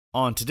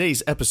On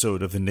today's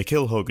episode of the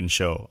Nikhil Hogan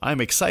Show, I'm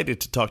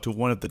excited to talk to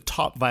one of the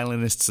top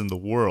violinists in the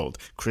world,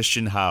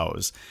 Christian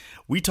Howes.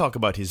 We talk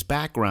about his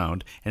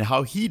background and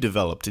how he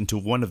developed into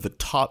one of the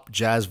top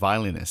jazz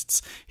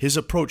violinists, his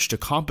approach to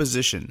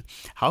composition,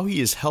 how he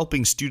is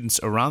helping students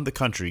around the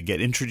country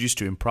get introduced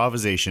to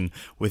improvisation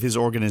with his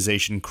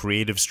organization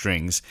Creative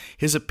Strings,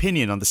 his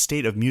opinion on the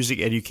state of music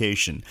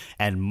education,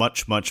 and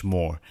much, much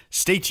more.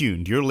 Stay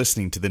tuned, you're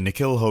listening to the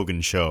Nikhil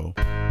Hogan Show.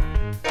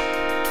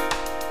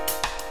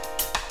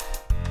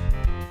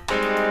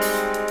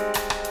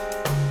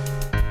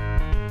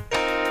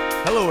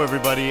 Hello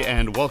everybody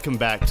and welcome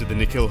back to the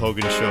Nikhil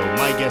Hogan Show.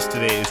 My guest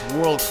today is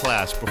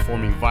world-class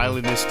performing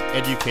violinist,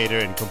 educator,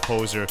 and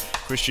composer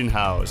Christian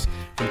Howes.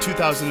 From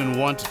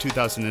 2001 to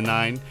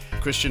 2009,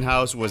 Christian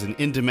Howes was an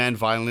in-demand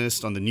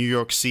violinist on the New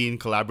York scene,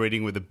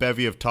 collaborating with a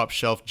bevy of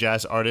top-shelf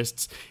jazz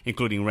artists,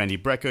 including Randy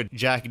Brecker,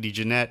 Jack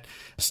DeJohnette,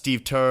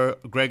 Steve Turr,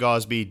 Greg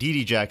Osby, Dee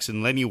Dee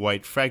Jackson, Lenny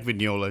White, Frank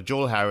Vignola,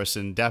 Joel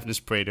Harrison,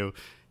 Daphnis Prado,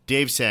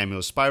 Dave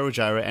Samuels, Spyro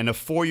Gyra, and a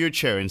 4-year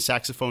chair in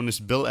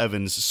saxophonist Bill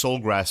Evans'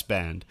 Soulgrass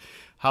Band.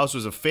 Howes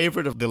was a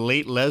favorite of the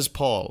late Les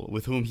Paul,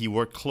 with whom he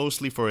worked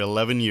closely for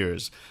 11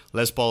 years.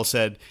 Les Paul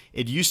said,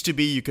 "It used to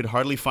be you could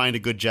hardly find a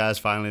good jazz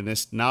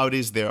violinist.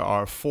 Nowadays there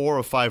are 4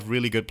 or 5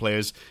 really good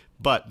players,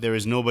 but there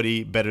is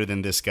nobody better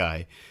than this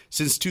guy."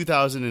 Since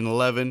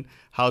 2011,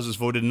 Howes was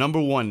voted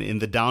number 1 in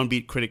the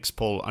Downbeat Critics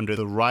poll under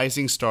the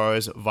Rising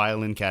Stars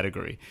violin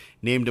category,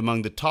 named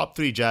among the top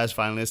 3 jazz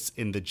violinists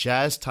in the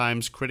Jazz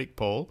Times Critic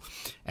poll,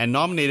 and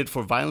nominated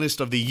for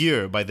Violinist of the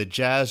Year by the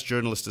Jazz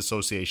Journalists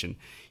Association.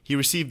 He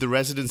received the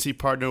Residency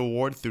Partner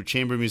Award through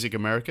Chamber Music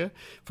America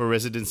for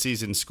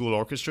residencies in school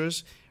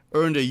orchestras,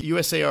 earned a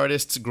USA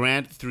Artists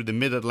Grant through the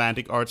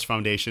Mid-Atlantic Arts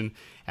Foundation,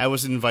 and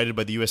was invited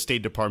by the U.S.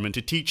 State Department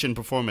to teach and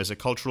perform as a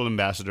cultural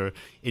ambassador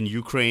in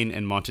Ukraine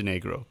and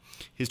Montenegro.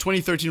 His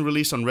 2013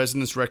 release on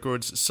Resonance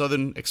Records,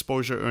 Southern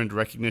Exposure, earned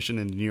recognition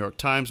in the New York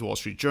Times, Wall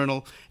Street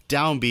Journal,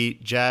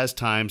 Downbeat, Jazz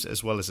Times,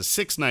 as well as a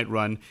 6-night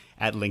run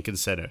at Lincoln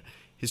Center.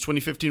 His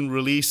 2015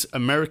 release,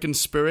 American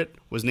Spirit,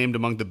 was named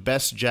among the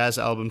best jazz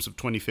albums of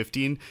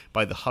 2015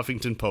 by the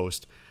Huffington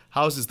Post.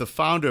 Howes is the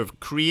founder of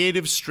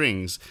Creative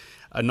Strings,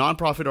 a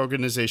nonprofit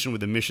organization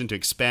with a mission to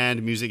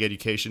expand music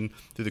education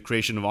through the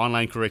creation of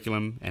online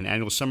curriculum, an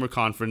annual summer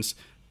conference,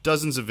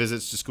 dozens of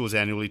visits to schools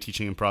annually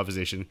teaching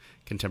improvisation,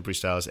 contemporary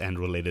styles, and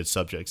related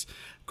subjects.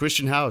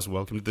 Christian Howes,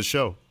 welcome to the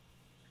show.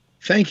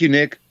 Thank you,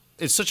 Nick.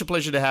 It's such a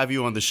pleasure to have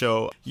you on the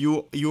show.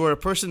 You are a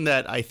person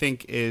that I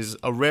think is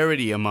a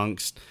rarity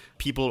amongst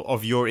people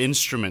of your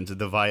instrument,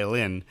 the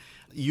violin.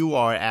 You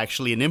are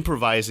actually an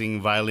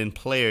improvising violin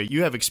player.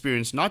 You have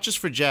experience not just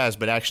for jazz,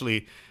 but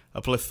actually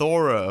a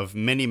plethora of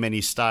many,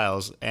 many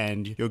styles,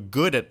 and you're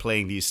good at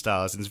playing these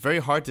styles. And it's very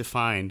hard to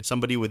find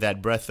somebody with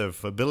that breadth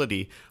of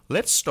ability.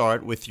 Let's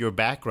start with your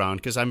background,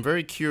 because I'm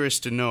very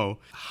curious to know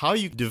how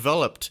you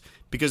developed,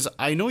 because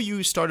I know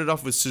you started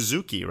off with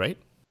Suzuki, right?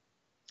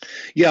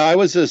 Yeah, I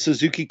was a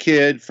Suzuki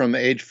kid from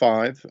age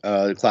 5,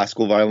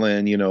 classical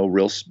violin,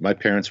 my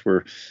parents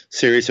were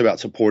serious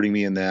about supporting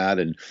me in that.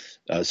 And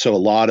so a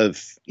lot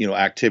of,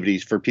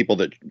 activities for people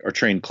that are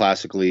trained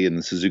classically in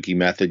the Suzuki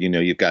method.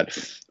 You've got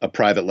a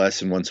private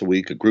lesson once a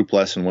week, a group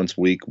lesson once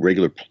a week,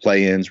 regular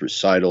play-ins,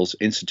 recitals,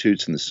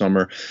 institutes in the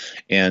summer,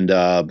 and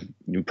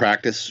you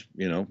practice,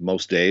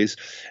 most days.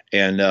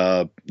 And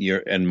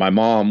my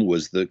mom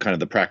was the kind of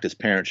the practice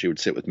parent. She would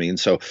sit with me. And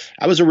so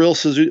I was a real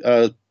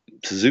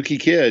Suzuki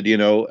kid,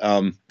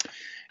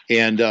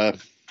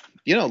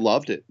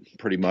 loved it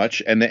pretty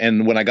much.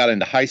 And when I got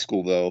into high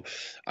school, though,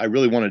 I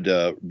really wanted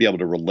to be able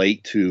to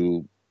relate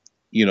to,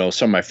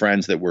 some of my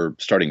friends that were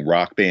starting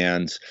rock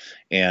bands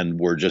and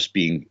were just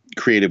being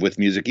creative with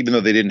music, even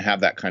though they didn't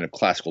have that kind of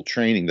classical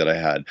training that I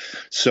had.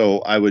 So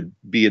I would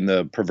be in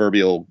the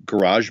proverbial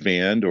garage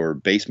band or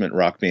basement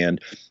rock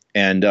band,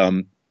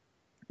 and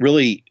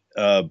really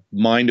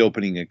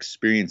mind-opening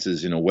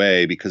experiences in a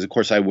way, because of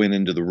course I went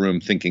into the room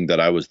thinking that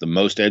I was the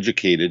most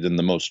educated and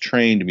the most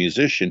trained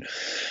musician.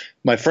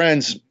 My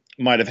friends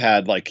might have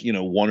had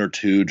 1 or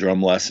 2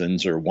 drum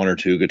lessons or 1 or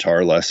 2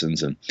 guitar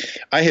lessons, and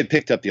I had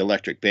picked up the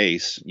electric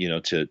bass,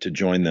 to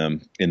join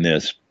them in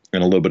this,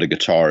 and a little bit of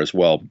guitar as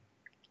well.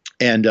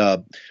 And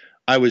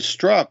I was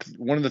struck.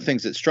 One of the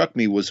things that struck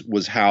me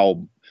was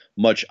how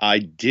much I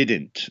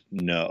didn't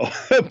know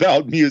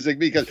about music,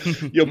 because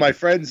my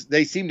friends,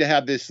 they seem to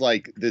have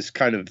this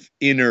kind of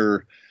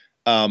inner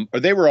or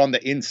they were on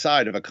the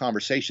inside of a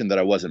conversation that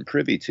I wasn't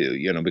privy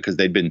to, because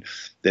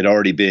they'd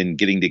already been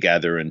getting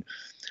together. And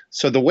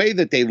so the way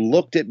that they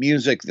looked at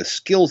music, the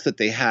skills that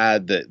they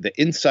had, the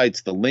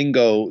insights, the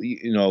lingo,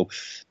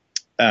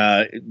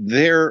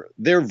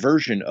 their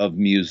version of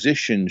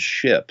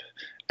musicianship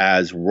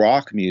as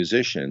rock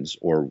musicians,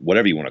 or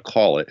whatever you want to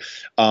call it,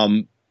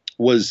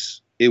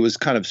 was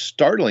kind of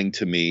startling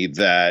to me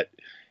that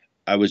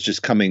I was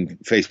just coming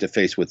face to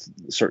face with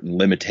certain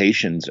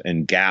limitations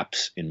and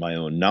gaps in my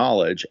own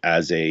knowledge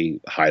as a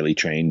highly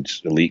trained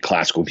elite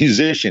classical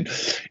musician.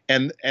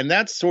 And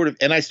that's sort of,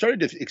 and I started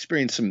to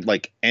experience some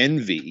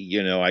envy,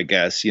 I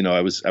guess,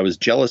 I was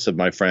jealous of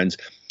my friends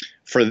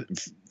for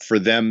for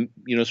them,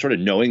 sort of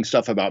knowing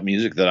stuff about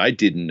music that I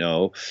didn't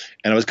know,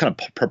 and I was kind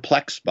of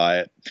perplexed by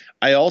it.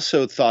 I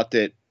also thought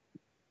that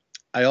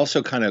I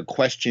also kind of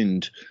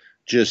questioned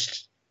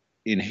just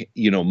in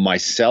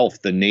myself,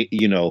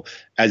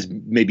 as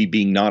maybe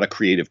being not a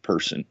creative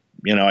person.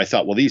 I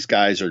thought, well, these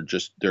guys are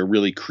they're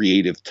really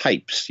creative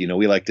types.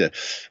 We like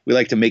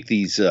to make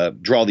these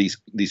draw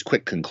these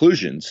quick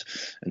conclusions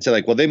and say,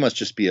 like, well, they must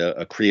just be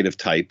a creative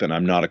type, and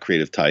I'm not a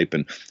creative type.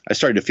 And I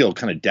started to feel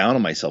kind of down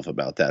on myself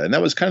about that. And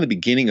that was kind of the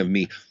beginning of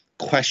me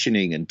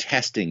questioning and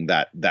testing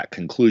that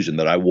conclusion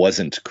that I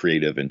wasn't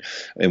creative, and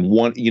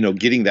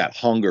getting that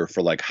hunger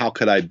for, like, how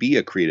could I be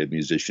a creative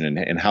musician,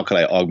 and how could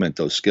I augment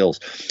those skills.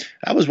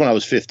 That was when I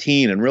was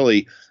 15, and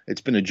really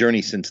it's been a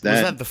journey since then.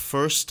 Was that the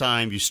first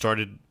time you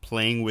started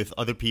playing with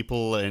other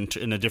people and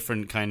in a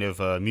different kind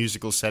of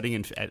musical setting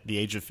at the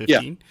age of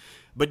 15? Yeah.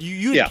 But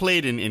you had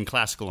played in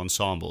classical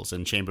ensembles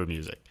and chamber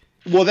music.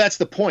 Well, that's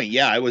the point.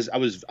 Yeah, I was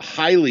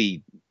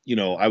highly,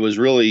 I was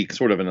really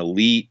sort of an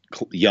elite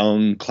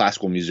young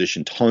classical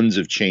musician, tons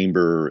of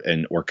chamber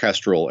and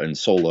orchestral and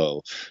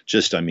solo,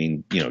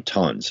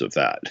 tons of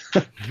that.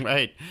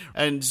 Right.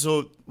 And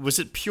so was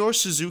it pure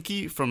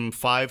Suzuki from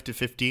 5 to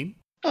 15?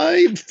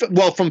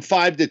 From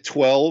 5 to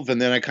 12,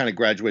 and then I kind of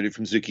graduated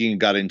from Suzuki and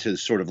got into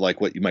sort of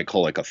like what you might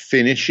call like a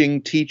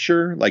finishing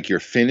teacher. Like you're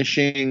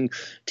finishing,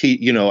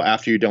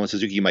 after you're done with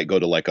Suzuki, you might go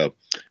to like a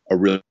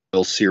real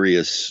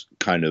serious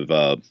kind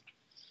of,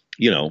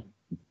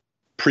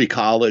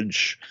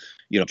 pre-college,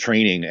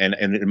 training. And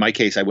in my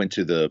case, I went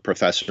to the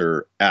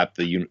professor at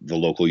the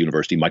local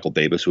university, Michael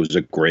Davis, who was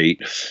a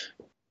great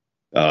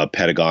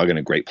pedagogue and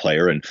a great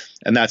player. And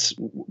that's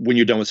when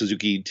you're done with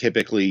Suzuki,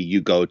 typically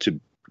you go to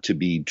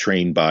be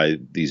trained by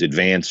these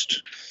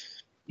advanced,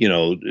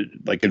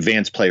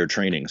 advanced player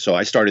training. So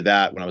I started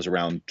that when I was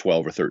around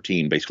 12 or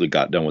 13, basically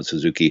got done with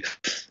Suzuki.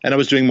 And I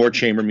was doing more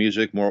chamber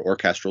music, more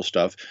orchestral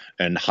stuff,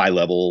 and high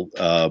level,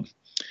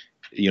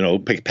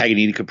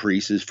 Paganini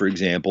caprices, for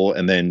example,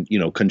 and then,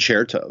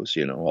 concertos,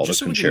 all just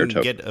the so concertos.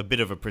 We can get a bit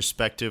of a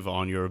perspective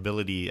on your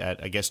ability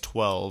at, I guess,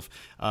 12.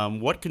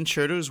 What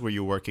concertos were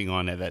you working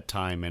on at that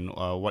time, and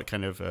what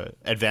kind of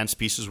advanced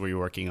pieces were you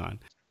working on?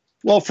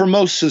 Well, for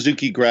most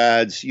Suzuki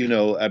grads, you're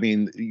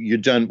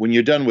done when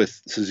you're done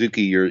with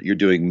Suzuki, you're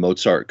doing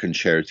Mozart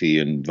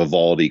concerti and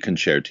Vivaldi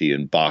concerti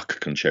and Bach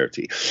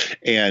concerti,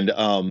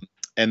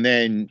 and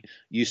then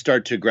you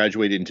start to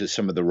graduate into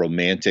some of the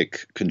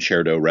romantic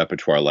concerto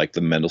repertoire, like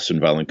the Mendelssohn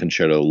Violin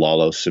Concerto,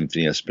 Lalo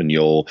Symphony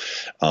Espagnole,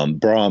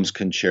 Brahms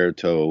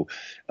Concerto,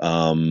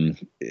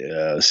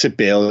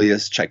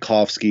 Sibelius,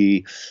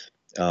 Tchaikovsky.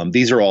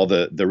 These are all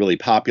the really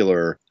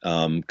popular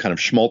kind of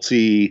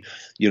schmaltzy,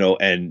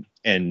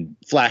 and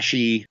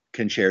flashy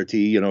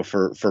concerti,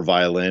 for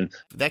violin.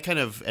 That kind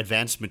of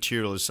advanced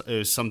material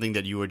is something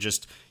that you were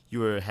just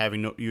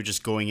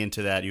going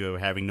into that, you were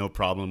having no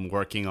problem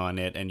working on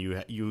it, and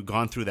you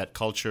gone through that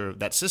culture,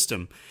 that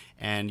system,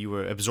 and you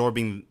were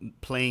absorbing,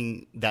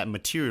 playing that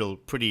material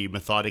pretty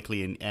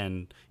methodically,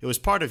 and it was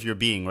part of your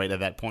being right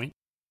at that point.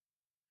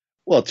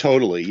 Well,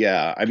 totally.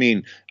 Yeah. I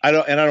mean, I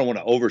don't want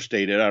to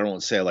overstate it. I don't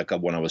want to say like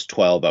when I was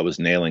 12, I was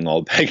nailing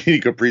all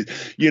Paganini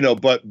caprices,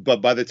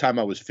 but by the time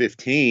I was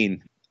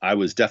 15, I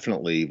was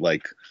definitely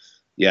like,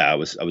 I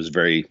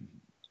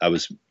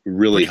was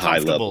really high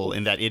level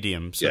in that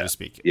idiom, so to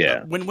speak.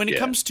 Yeah. When it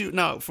comes to,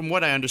 now, from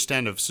what I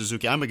understand of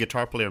Suzuki, I'm a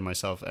guitar player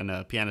myself and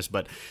a pianist,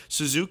 but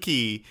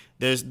Suzuki,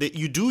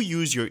 you do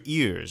use your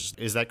ears.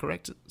 Is that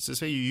correct? So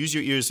say you use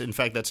your ears. In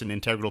fact, that's an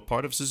integral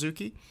part of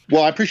Suzuki.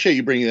 Well, I appreciate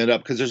you bringing that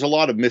up because there's a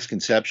lot of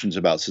misconceptions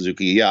about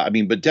Suzuki. Yeah, I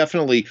mean, but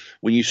definitely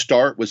when you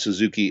start with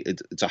Suzuki,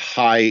 it's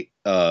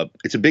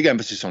a big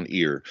emphasis on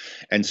ear,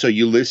 and so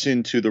you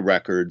listen to the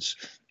records.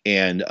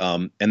 And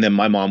then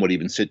my mom would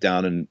even sit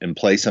down and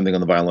play something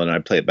on the violin, and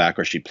I'd play it back,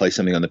 or she'd play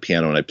something on the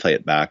piano and I'd play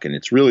it back. And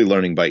it's really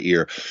learning by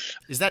ear.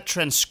 Is that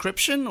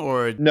transcription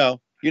or? No,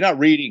 you're not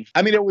reading.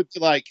 I mean, it would be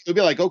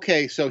like,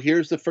 okay, so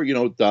here's the first,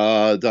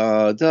 da,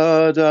 da,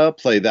 da, da,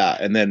 play that.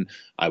 And then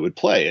I would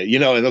play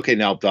it, and okay,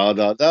 now da,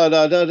 da, da,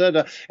 da, da, da,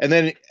 da. And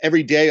then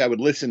every day I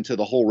would listen to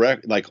the whole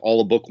record, like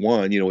all of book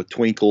one, with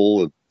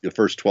Twinkle, the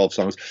first 12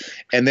 songs,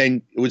 and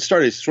then it would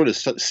start to sort of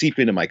seep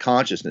into my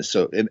consciousness.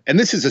 So, and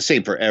this is the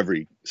same for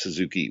every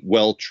Suzuki,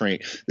 well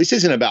trained. This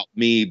isn't about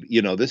me,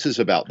 this is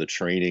about the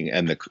training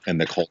and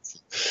the culture.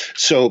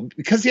 So,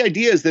 because the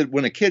idea is that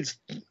when a kid's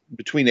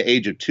between the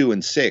age of 2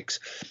 and 6,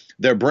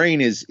 their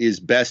brain is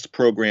best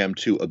programmed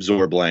to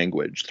absorb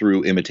language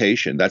through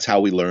imitation. That's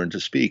how we learn to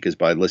speak, is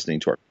by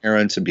listening to our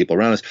parents and people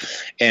around us.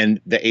 And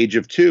the age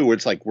of 2, where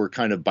it's like we're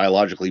kind of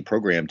biologically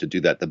programmed to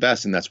do that the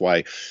best, and that's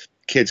why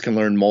kids can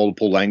learn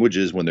multiple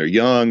languages when they're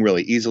young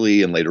really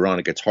easily, and later on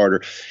it gets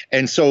harder.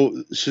 And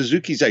so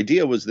Suzuki's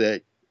idea was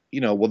that,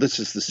 this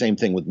is the same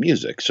thing with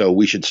music. So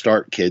we should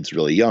start kids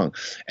really young.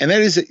 And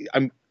that is,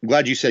 I'm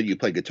glad you said you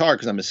play guitar,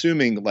 because I'm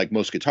assuming, like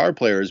most guitar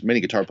players, many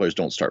guitar players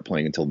don't start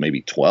playing until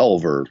maybe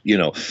 12 or,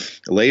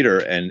 later.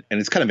 And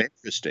it's kind of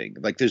interesting.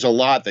 Like there's a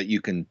lot that you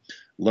can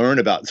learn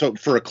about. So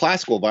for a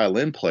classical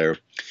violin player,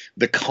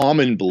 the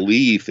common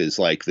belief is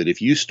like that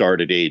if you start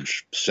at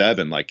age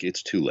 7, like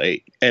it's too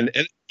late. And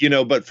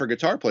but for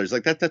guitar players,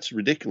 like that's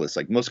ridiculous.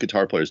 Like most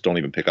guitar players don't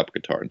even pick up a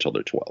guitar until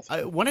they're 12.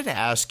 I wanted to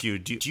ask you,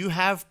 do you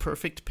have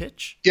perfect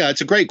pitch? Yeah, it's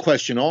a great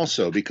question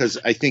also, because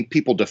I think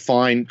people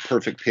define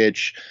perfect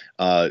pitch,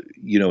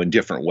 in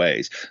different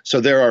ways. So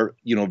there are,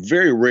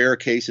 very rare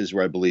cases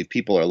where I believe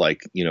people are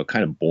like,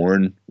 kind of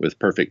born with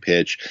perfect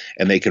pitch,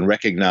 and they can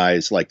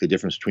recognize like the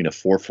difference between a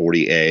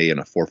 440A and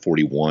a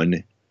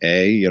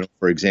 441A,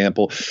 for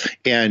example.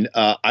 And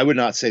I would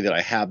not say that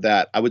I have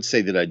that. I would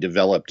say that I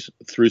developed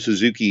through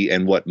Suzuki,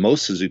 and what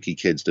most Suzuki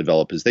kids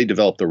develop is they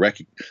develop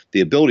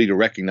the ability to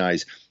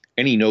recognize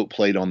any note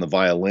played on the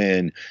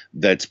violin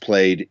that's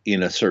played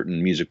in a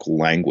certain musical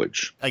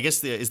language. I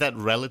guess is that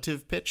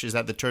relative pitch? Is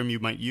that the term you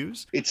might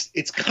use? It's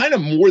kind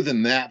of more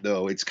than that,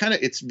 though. It's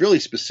really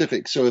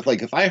specific. So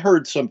if I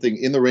heard something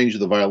in the range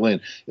of the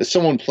violin, if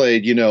someone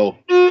played, if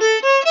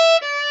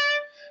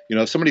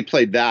somebody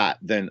played that,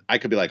 then I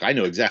could be like, I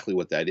know exactly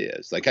what that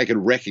is. Like I could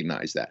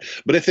recognize that.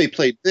 But if they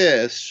played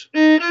this,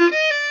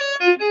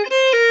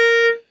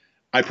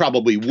 I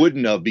probably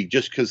wouldn't have,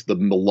 just because the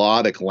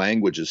melodic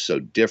language is so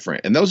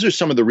different. And those are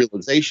some of the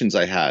realizations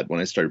I had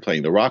when I started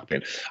playing the rock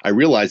band. I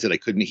realized that I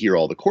couldn't hear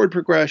all the chord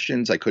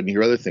progressions. I couldn't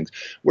hear other things.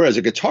 Whereas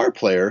a guitar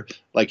player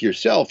like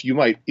yourself, you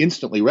might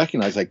instantly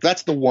recognize, like,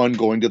 that's the one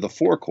going to the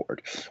 4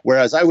 chord.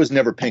 Whereas I was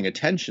never paying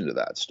attention to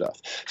that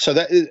stuff. So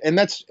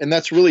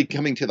that's really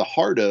coming to the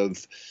heart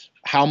of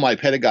how my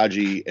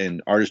pedagogy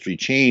and artistry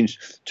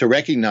changed, to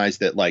recognize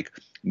that like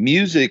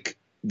music,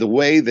 the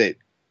way that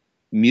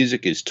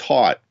music is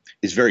taught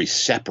is very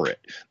separate.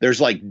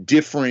 There's like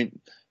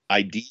different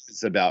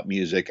ideas about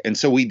music. And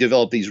so we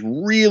develop these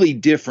really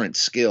different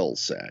skill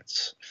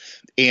sets.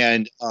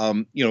 And,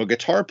 a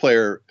guitar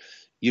player,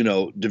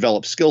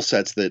 develops skill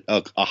sets that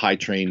a high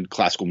trained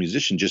classical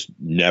musician just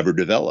never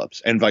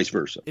develops, and vice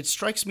versa. It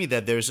strikes me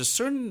that there's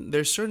certain,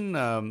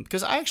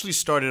 because I actually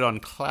started on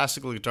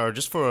classical guitar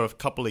just for a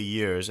couple of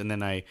years, and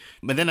then I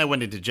went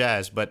into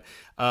jazz, but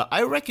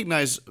I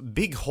recognize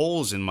big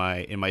holes in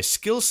my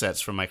skill sets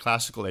from my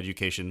classical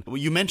education.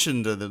 You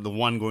mentioned the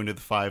 1 going to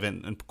the 5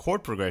 and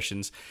chord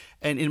progressions,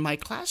 and in my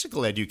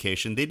classical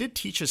education, they did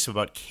teach us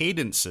about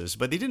cadences,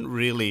 but they didn't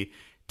really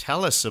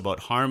tell us about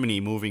harmony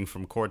moving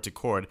from chord to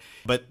chord,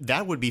 but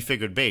that would be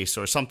figured bass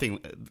or something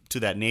to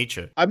that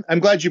nature. I'm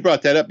glad you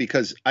brought that up,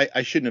 because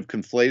I shouldn't have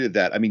conflated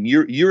that. I mean,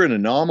 you're an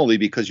anomaly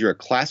because you're a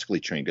classically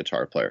trained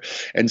guitar player.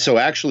 And so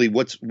actually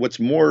what's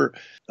more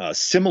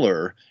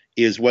similar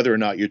is whether or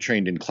not you're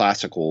trained in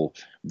classical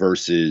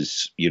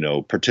versus,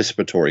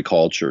 participatory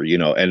culture,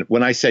 and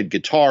when I said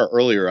guitar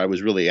earlier, I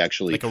was really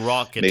actually like a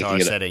rock guitar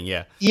setting.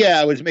 Yeah.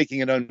 Yeah. I was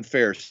making an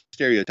unfair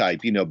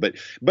stereotype,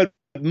 but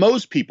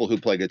most people who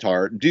play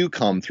guitar do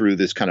come through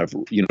this kind of,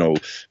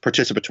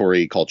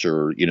 participatory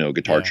culture,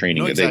 guitar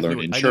training that they learn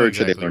in church.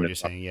 Or they learn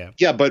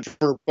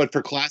but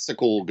for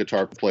classical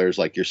guitar players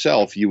like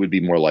yourself, you would be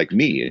more like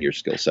me in your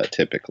skill set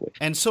typically.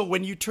 And so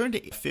when you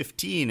turned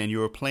 15 and you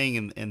were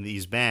playing in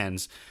these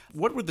bands,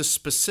 what were the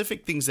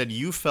specific things that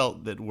you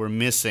felt that were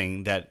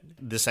missing, that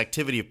this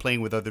activity of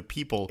playing with other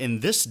people in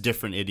this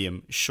different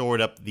idiom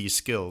shored up these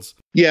skills?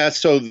 Yeah,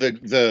 so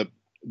the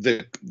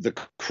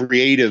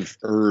creative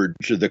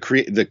urge,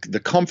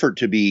 the comfort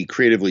to be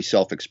creatively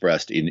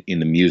self-expressed in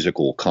the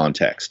musical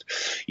context,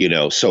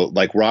 so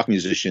like rock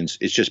musicians,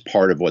 it's just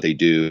part of what they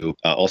do.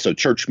 Also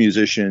church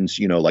musicians,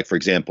 like for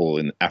example,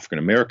 in African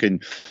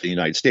American, the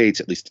United States,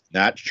 at least in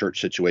that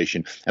church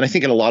situation. And I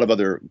think in a lot of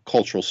other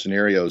cultural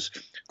scenarios,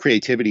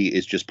 creativity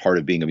is just part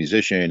of being a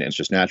musician and it's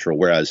just natural.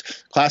 Whereas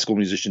classical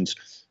musicians,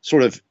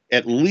 sort of,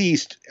 at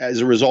least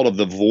as a result of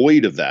the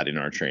void of that in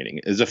our training,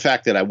 is the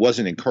fact that I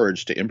wasn't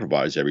encouraged to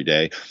improvise every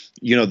day.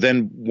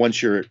 Then once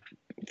you're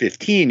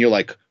 15, you're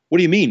like, what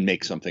do you mean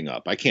make something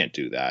up? I can't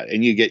do that.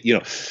 And you get,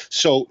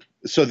 so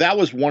that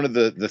was one of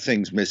the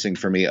things missing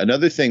for me.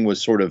 Another thing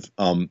was sort of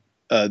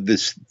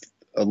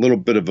a little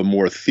bit of a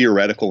more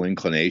theoretical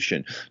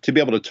inclination to be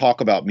able to talk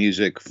about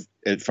music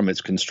from its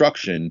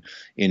construction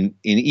in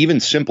even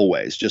simple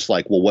ways, just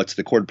like, well, what's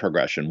the chord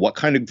progression? What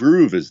kind of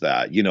groove is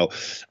that?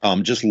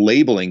 Just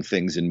labeling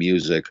things in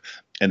music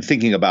and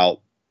thinking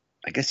about,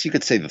 I guess you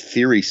could say, the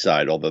theory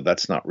side, although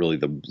that's not really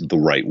the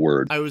right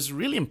word. I was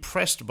really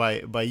impressed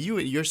by you.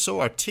 You're so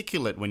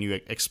articulate when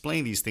you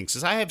explain these things,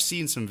 because I have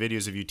seen some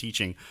videos of you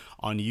teaching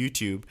on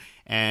YouTube,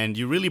 and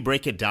you really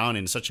break it down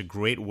in such a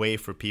great way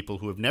for people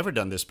who have never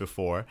done this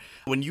before.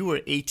 When you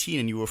were 18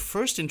 and you were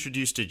first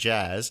introduced to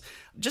jazz,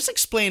 just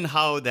explain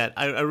how that,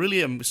 I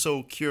really am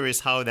so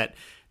curious how that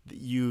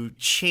you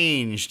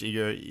changed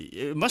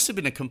it must have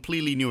been a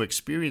completely new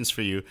experience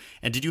for you.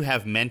 And did you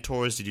have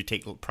mentors? Did you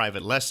take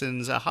private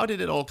lessons? How did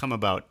it all come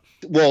about?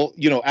 Well,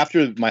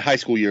 after my high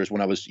school years,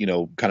 when I was,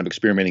 kind of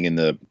experimenting in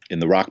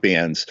the rock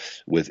bands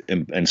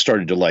and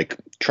started to like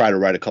try to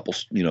write a couple,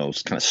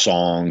 kind of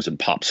songs and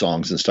pop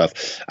songs and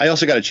stuff, I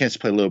also got a chance to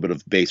play a little bit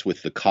of bass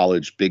with the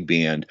college big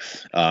band.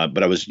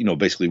 But I was,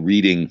 basically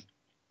reading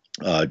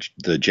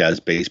the jazz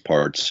bass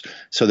parts.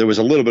 So there was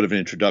a little bit of an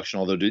introduction,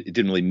 although it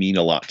didn't really mean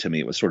a lot to me.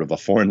 It was sort of a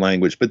foreign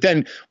language. But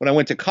then when I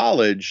went to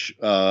college,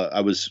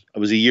 I was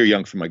a year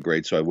young for my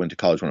grade, so I went to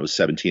college when I was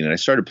 17, and I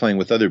started playing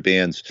with other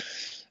bands,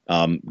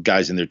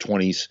 guys in their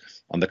 20s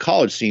on the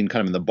college scene, kind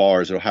of in the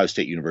bars at Ohio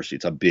State University.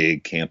 It's a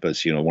big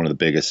campus, one of the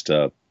biggest,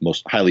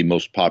 most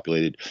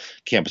populated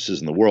campuses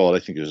in the world. I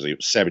think there's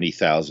like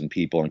 70,000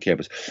 people on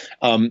campus.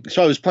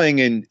 So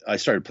I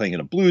started playing in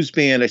a blues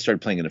band. I started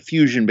playing in a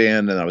fusion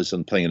band, and I was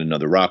playing in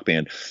another rock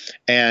band,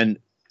 and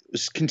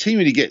was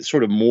continuing to get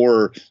sort of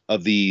more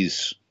of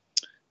these,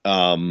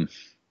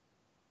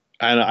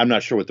 I'm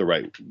not sure what the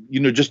right,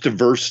 just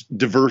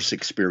diverse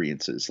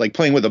experiences, like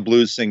playing with a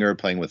blues singer,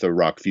 playing with a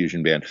rock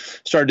fusion band.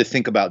 Started to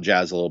think about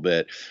jazz a little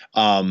bit.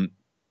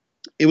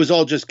 It was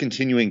all just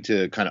continuing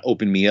to kind of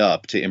open me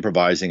up to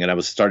improvising, and I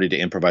was starting to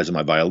improvise on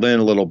my violin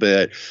a little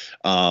bit.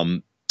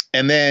 And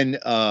then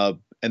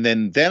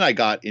I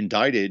got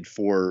indicted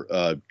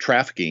for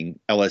trafficking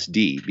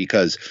LSD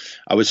because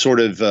I was sort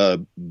of I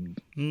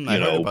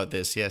heard about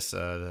this. Yes,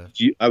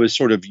 I was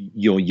sort of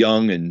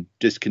young and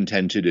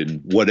discontented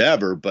and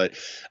whatever, but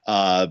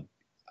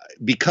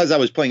because I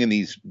was playing in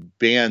these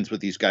bands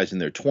with these guys in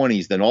their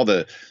 20s, then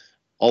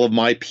all of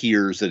my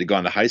peers that had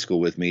gone to high school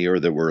with me or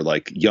that were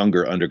like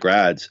younger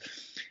undergrads,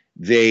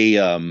 they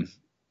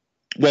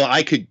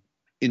I could.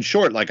 In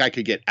short, like I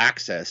could get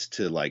access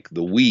to like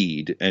the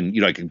weed, and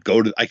I could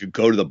go to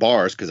the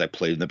bars because I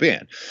played in the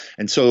band.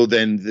 And so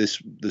then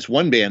this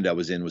one band I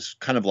was in was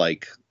kind of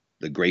like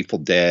the Grateful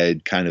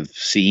Dead kind of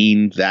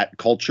scene, that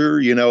culture.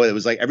 It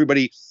was like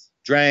everybody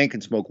drank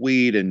and smoked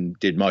weed and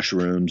did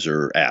mushrooms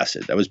or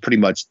acid. That was pretty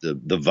much the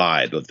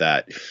vibe of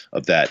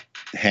that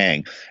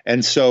hang.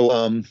 And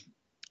so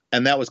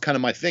and that was kind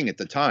of my thing at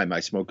the time.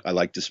 I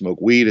liked to smoke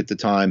weed at the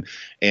time,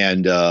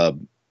 and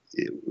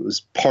it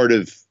was part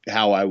of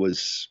how I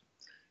was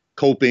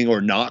coping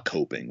or not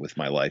coping with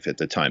my life at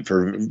the time,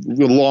 for a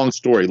long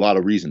story, a lot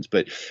of reasons.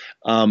 But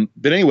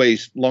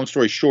anyways, long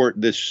story short,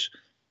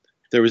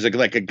 there was a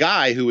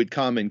guy who would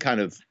come and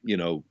kind of,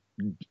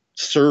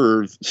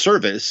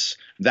 service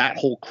that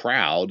whole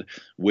crowd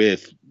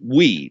with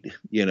weed,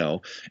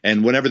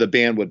 and whenever the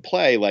band would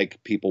play,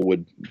 like people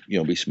would,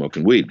 be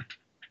smoking weed.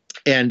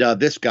 And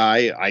this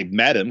guy, I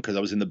met him because I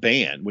was in the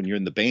band. When you're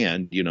in the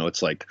band,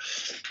 it's like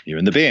you're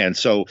in the band.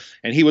 So,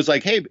 and he was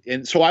like, hey,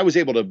 and so I was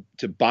able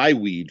to buy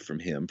weed from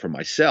him for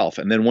myself.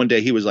 And then one day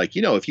he was like,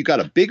 if you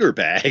got a bigger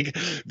bag,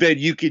 then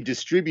you could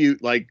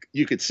distribute, like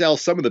you could sell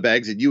some of the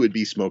bags and you would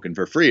be smoking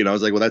for free. And I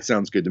was like, well, that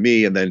sounds good to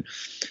me. And then,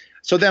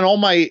 so then all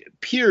my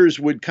peers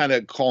would kind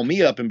of call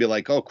me up and be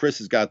like, oh, Chris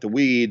has got the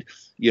weed,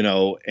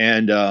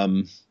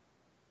 and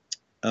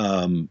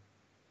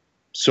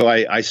so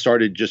I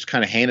started just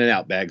kind of handing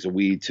out bags of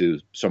weed to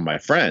some of my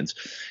friends.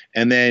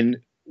 And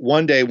then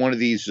one day, one of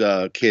these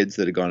kids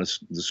that had gone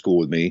to school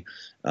with me,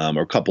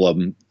 or a couple of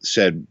them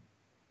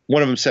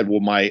one of them said, well,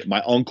 my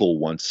uncle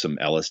wants some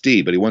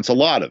LSD, but he wants a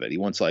lot of it. He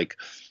wants like,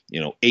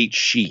 8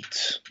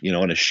 sheets,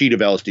 and a sheet of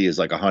LSD is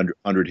like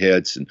 100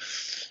 hits. And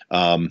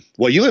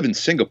well, you live in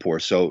Singapore,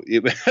 so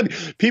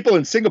people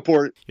in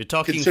Singapore, you're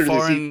talking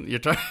foreign, you're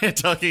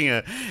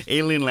talking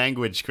alien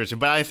language, Christian.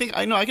 But I think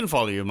I know I can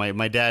follow you.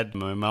 My dad,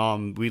 my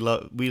mom, we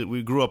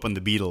grew up on the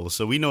Beatles,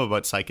 so we know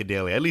about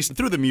psychedelia, at least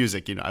through the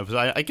music.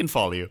 I can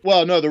follow you.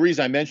 Well, no, the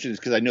reason I mentioned is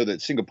because I know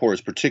that Singapore has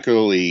a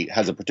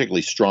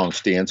particularly strong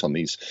stance on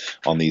these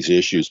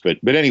issues. But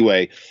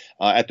anyway,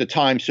 at the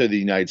time, so the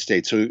United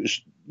States. So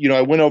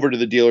I went over to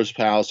the dealer's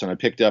house and I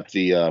picked up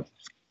the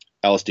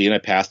LSD and I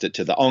passed it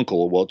to the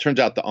uncle. Well, it turns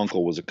out the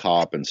uncle was a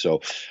cop. And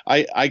so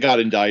I got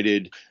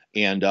indicted,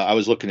 and I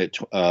was looking at,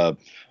 what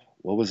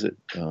was it?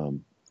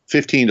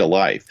 15 to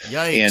life.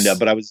 Yikes. And,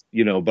 but I was,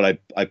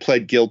 I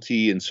pled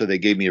guilty. And so they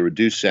gave me a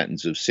reduced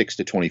sentence of 6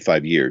 to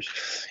 25 years.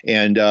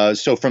 And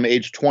so from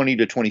age 20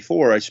 to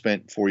 24, I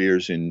spent 4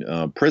 years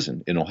in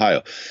prison in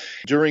Ohio.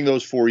 During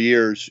those 4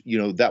 years,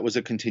 that was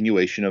a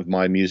continuation of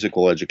my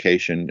musical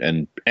education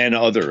and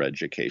other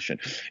education.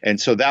 And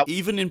so that,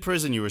 even in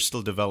prison, you were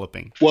still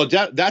developing. Well,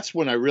 that's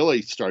when I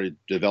really started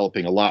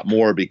developing a lot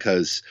more,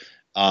 because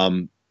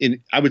I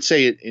would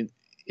say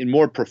in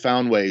more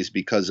profound ways,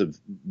 because of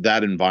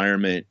that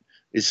environment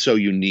is so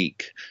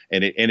unique,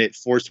 and it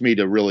forced me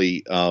to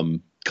really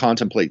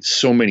contemplate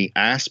so many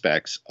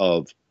aspects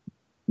of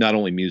not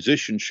only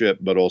musicianship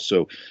but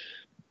also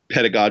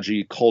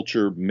pedagogy,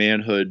 culture,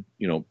 manhood,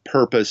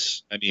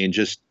 purpose. I mean,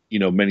 just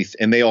many,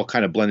 and they all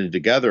kind of blended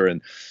together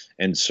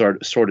and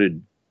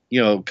sorted,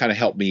 kind of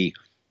helped me,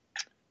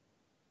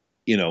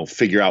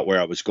 figure out where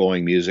I was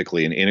going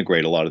musically and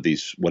integrate a lot of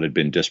these, what had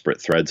been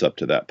disparate threads up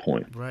to that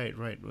point. Right.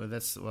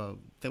 Well,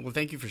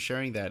 thank you for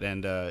sharing that.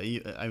 And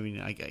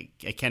I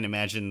can't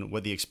imagine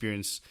what the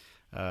experience,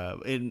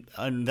 and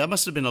that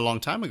must have been a long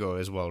time ago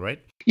as well, right?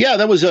 Yeah,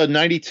 that was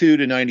 92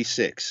 to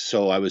 96.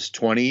 So I was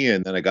 20,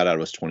 and then I got out, I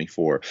was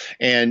 24.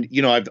 And,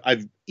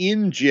 I've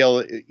in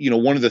jail,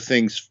 one of the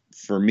things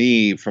for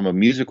me from a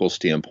musical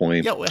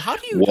standpoint. Yeah. How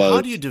do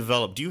you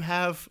develop? Do you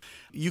have,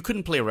 You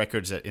couldn't play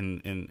records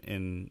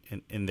in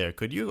there,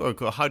 could you?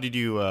 Or how did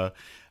you?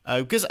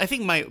 Because I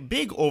think my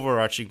big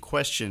overarching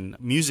question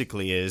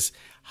musically is,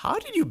 how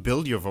did you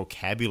build your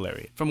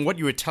vocabulary? From what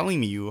you were telling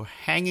me, you were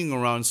hanging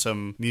around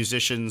some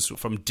musicians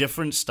from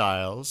different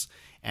styles,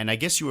 and I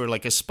guess you were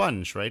like a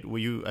sponge, right? Were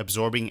you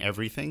absorbing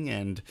everything?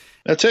 And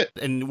that's it.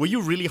 And were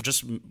you really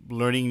just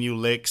learning new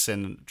licks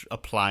and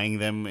applying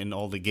them in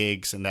all the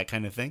gigs and that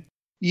kind of thing?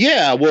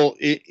 Yeah, well,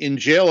 in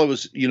jail, it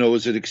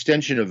was an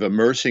extension of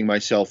immersing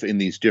myself in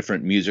these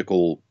different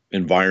musical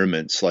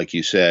environments, like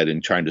you said,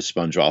 and trying to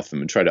sponge off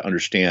them and try to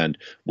understand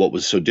what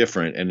was so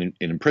different. And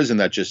in prison,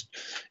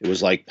 it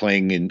was like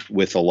playing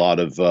with a lot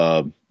of,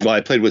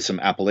 I played with some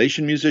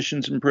Appalachian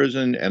musicians in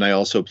prison, and I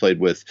also played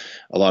with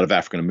a lot of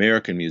African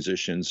American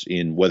musicians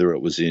whether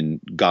it was in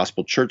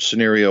gospel church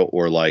scenario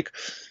or like,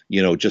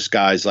 just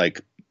guys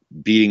like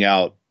beating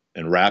out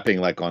and rapping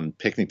like on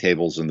picnic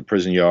tables in the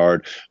prison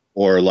yard,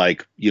 or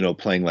like,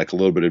 playing like a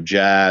little bit of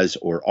jazz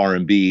or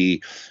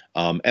R&B.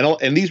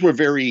 And these were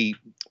very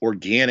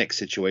organic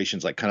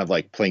situations, like kind of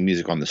like playing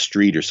music on the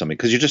street or something,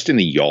 because you're just in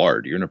the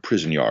yard, you're in a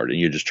prison yard, and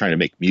you're just trying to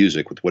make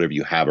music with whatever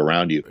you have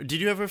around you. Did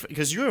you ever,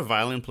 because you're a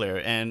violin player,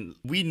 and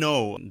we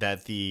know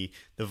that the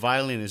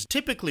violin is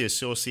typically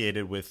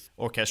associated with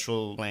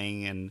orchestral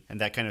playing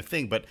and that kind of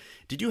thing, but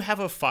did you have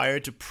a fire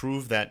to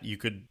prove that you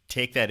could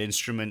take that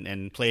instrument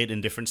and play it in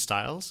different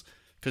styles?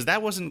 Because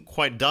that wasn't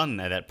quite done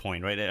at that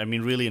point, right? I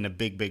mean, really in a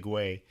big, big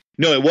way.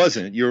 No, it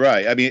wasn't. You're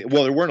right. I mean,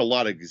 well, there weren't a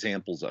lot of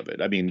examples of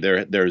it. I mean,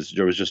 there was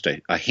just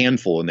a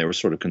handful, and they were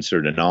sort of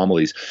considered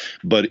anomalies.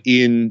 But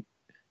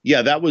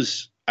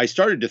I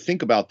started to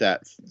think about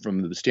that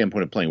from the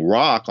standpoint of playing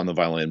rock on the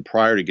violin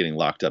prior to getting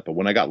locked up. But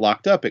when I got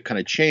locked up, it kind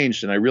of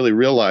changed, and I really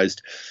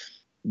realized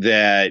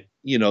that,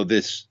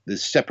 this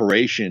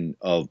separation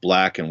of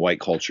black and white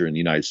culture in the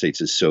United States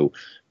is so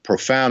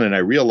profound. And I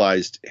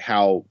realized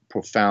how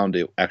profound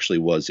it actually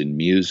was in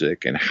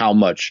music, and how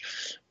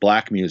much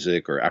black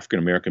music or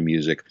African-American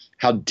music,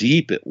 how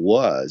deep it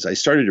was. I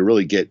started to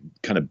really get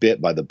kind of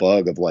bit by the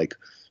bug of like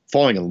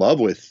falling in love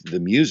with the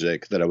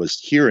music that I was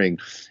hearing.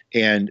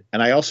 And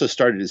I also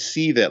started to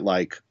see that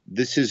like,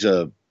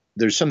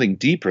 there's something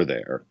deeper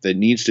there that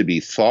needs to be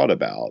thought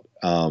about,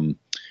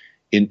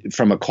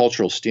 from a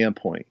cultural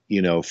standpoint,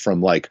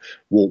 from like,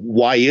 well,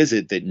 why is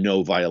it that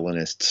no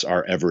violinists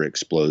are ever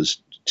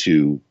exposed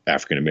to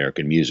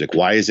African-American music?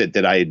 Why is it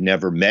that I had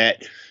never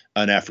met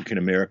an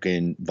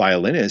African-American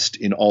violinist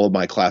in all of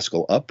my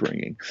classical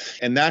upbringing?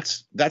 And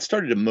that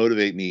started to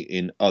motivate me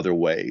in other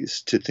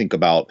ways to think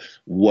about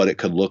what it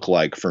could look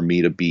like for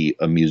me to be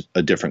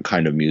a different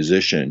kind of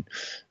musician.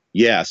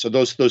 Yeah, so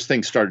those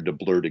things started to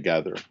blur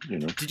together.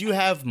 Did you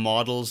have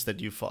models that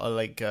you follow?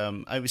 Like,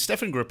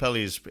 Stefan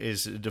Grappelli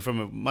is from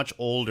a much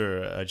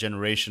older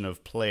generation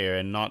of player,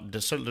 and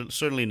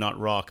certainly not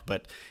rock.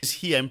 But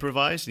he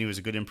improvised, and he was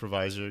a good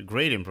improviser,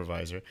 great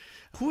improviser.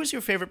 Who was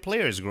your favorite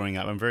players growing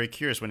up? I'm very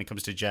curious when it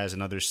comes to jazz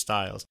and other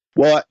styles.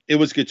 Well, it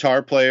was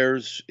guitar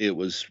players, it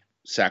was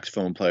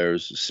saxophone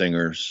players,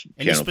 singers,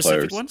 piano players. Any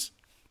specific ones?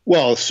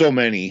 Well, so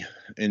many.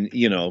 And,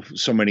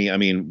 so many. I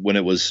mean, when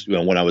I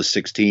was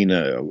 16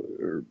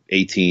 or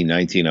 18,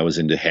 19, I was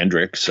into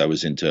Hendrix. I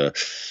was into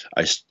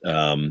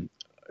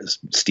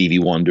Stevie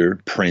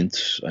Wonder,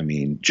 Prince,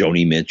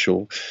 Joni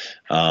Mitchell.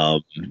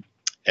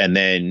 And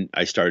then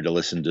I started to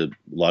listen to a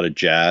lot of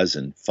jazz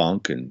and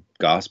funk and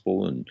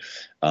gospel. And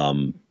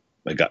I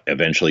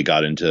eventually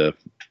got into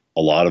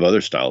a lot of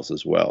other styles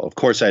as well. Of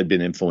course, I had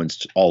been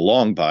influenced all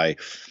along by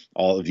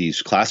all of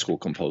these classical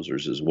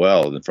composers as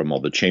well, and from all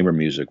the chamber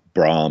music,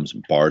 Brahms,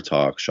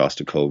 Bartok,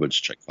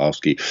 Shostakovich,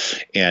 Tchaikovsky.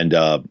 And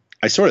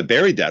I sort of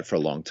buried that for a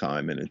long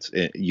time. And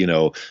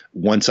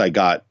once I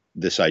got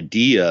this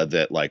idea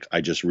that like,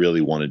 I just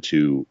really wanted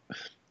to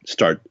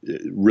start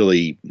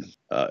really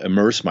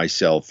immerse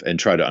myself and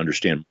try to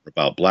understand more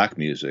about black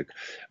music,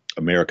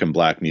 American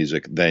black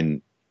music.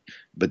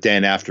 But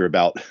then after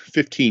about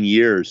 15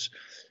 years,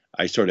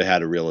 I sort of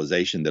had a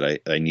realization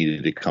that I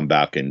needed to come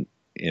back and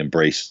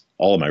embrace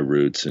all of my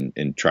roots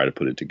and try to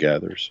put it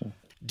together. So,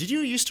 did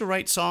you used to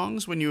write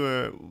songs when you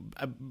were,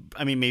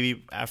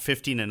 maybe at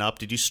 15 and up?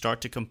 Did you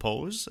start to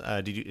compose?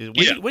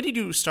 When did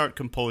you start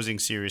composing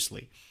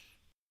seriously?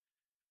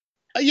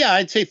 Yeah,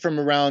 I'd say from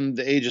around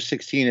the age of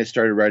 16, I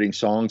started writing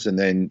songs, and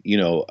then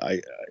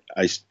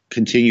I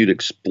continued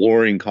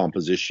exploring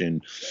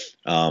composition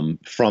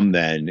from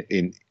then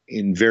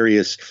in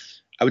various.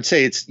 I would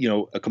say it's,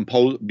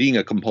 being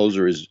a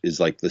composer is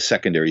like the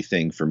secondary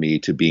thing for me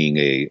to being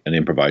an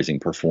improvising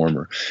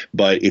performer.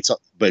 But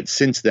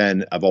since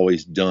then I've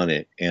always done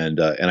it, and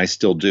I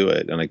still do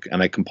it,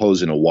 and I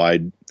compose in a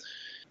wide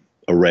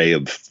array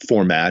of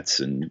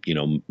formats and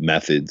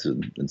methods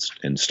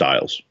and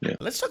styles. Yeah.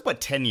 Let's talk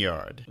about 10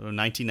 Yard,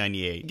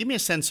 1998. Give me a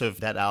sense of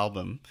that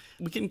album.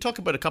 We can talk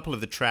about a couple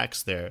of the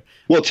tracks there.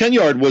 Well, 10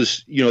 Yard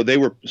was, they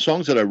were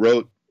songs that I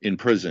wrote in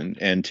prison,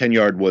 and 10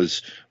 Yard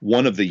was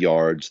one of the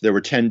yards. There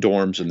were 10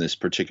 dorms in this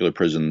particular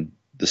prison,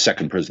 the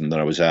second prison that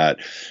I was at.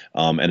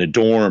 And a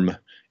dorm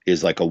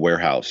is like a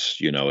warehouse,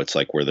 it's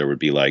like where there would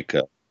be like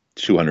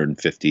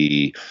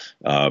 250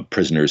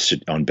 prisoners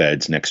sit on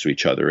beds next to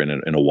each other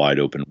in a wide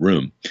open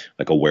room,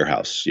 like a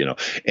warehouse,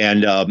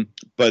 and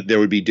but there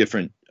would be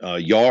different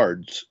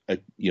yards,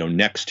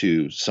 next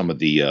to some of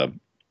the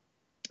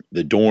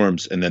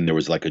dorms, and then there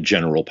was like a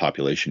general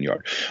population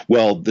yard.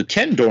 Well, the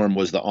 10 dorm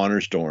was the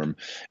honors dorm,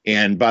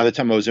 and by the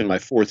time I was in my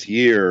fourth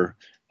year,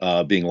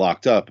 being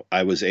locked up,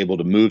 I was able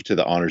to move to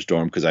the honors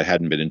dorm because I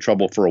hadn't been in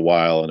trouble for a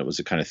while, and it was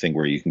the kind of thing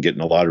where you can get in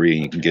a lottery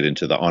and you can get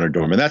into the honor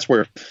dorm, and that's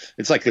where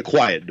it's like the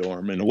quiet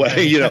dorm in a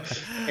way,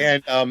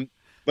 and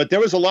but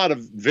there was a lot of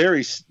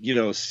very,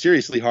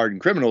 seriously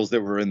hardened criminals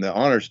that were in the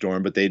honors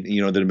dorm, but they,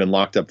 that had been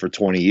locked up for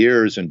 20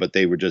 years, but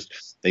they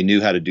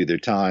knew how to do their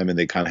time, and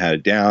they kind of had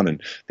it down, and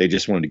they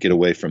just wanted to get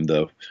away from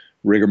the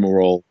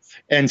rigmarole.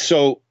 And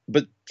so,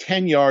 but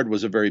 10 Yard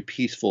was a very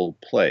peaceful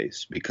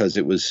place because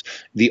it was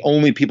the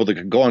only people that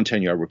could go on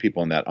 10 Yard were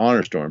people in that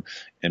honors dorm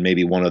and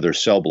maybe one other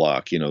cell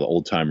block, the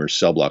old timers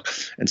cell block.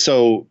 And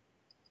so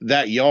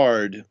that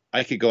yard,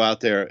 I could go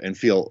out there and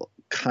feel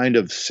kind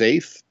of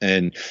safe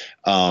and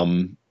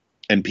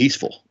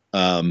peaceful.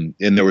 And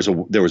there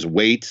was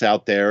weights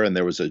out there, and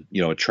there was a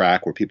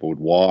track where people would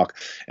walk,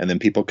 and then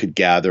people could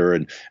gather,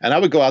 and I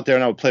would go out there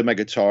and I would play my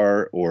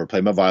guitar or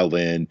play my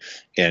violin,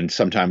 and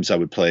sometimes I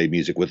would play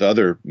music with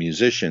other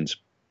musicians.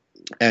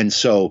 And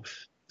so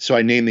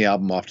I named the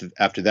album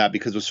after that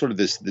because it was sort of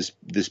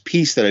this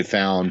piece that I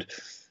found,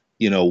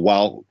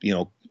 while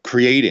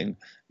creating,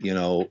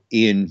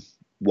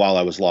 while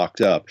I was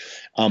locked up.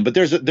 But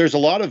there's a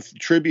lot of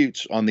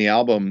tributes on the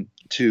album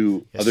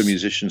to other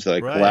musicians that I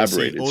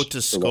collaborated. Ode to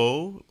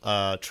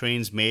Sko,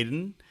 Train's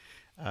Maiden,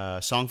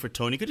 Song for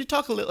Tony. Could you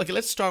talk a little? Okay,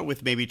 let's start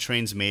with maybe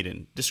Train's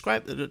Maiden.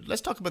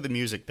 Let's talk about the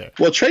music there.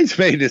 Well, Train's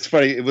Maiden, it's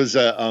funny. It was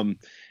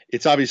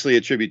it's obviously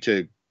a tribute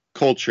to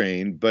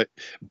Coltrane, but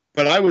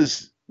I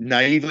was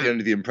naively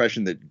under the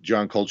impression that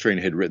John Coltrane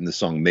had written the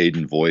song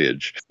Maiden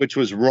Voyage, which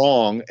was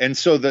wrong. And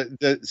so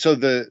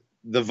the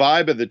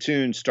vibe of the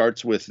tune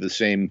starts with the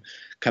same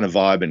kind of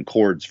vibe and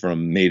chords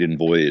from Maiden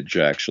Voyage,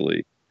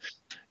 actually,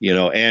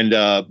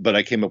 but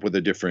I came up with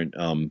a different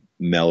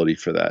melody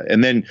for that.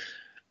 And then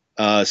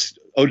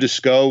Ode to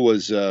Sko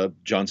was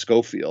John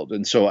Scofield.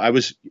 And so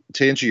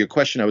to answer your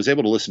question, I was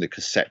able to listen to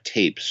cassette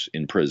tapes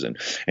in prison.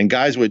 And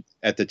guys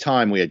at the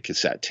time we had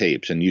cassette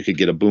tapes, and you could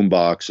get a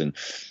boombox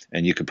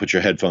and you could put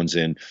your headphones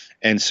in.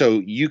 And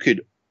so you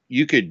could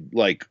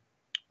like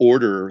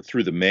order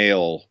through the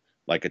mail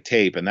like a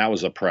tape, and that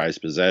was a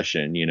prized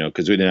possession,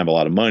 because we didn't have a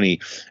lot of money.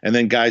 And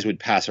then guys would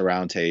pass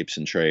around tapes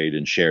and trade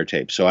and share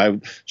tapes. So I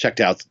checked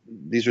out,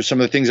 these were some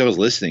of the things I was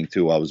listening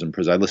to while I was in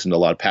prison. I listened to a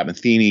lot of Pat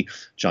Metheny,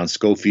 John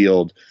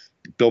Scofield,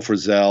 Bill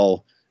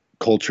Frisell,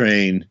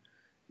 Coltrane,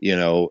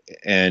 and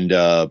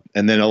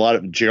then a lot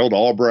of Gerald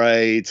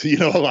Albright,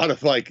 a lot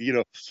of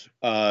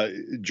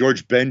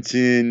George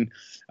Benson.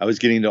 I was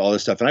getting into all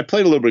this stuff, and I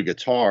played a little bit of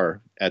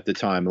guitar at the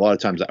time. A lot of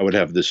times I would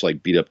have this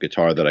like beat up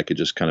guitar that I could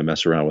just kind of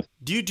mess around with.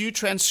 Do you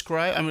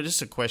transcribe? I mean,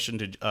 just a question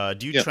do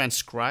you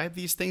transcribe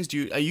these things?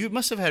 You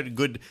must have had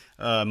good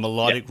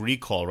melodic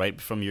recall,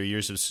 right, from your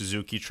years of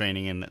Suzuki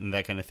training and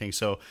that kind of thing.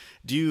 So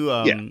do you,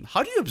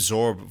 how do you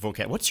absorb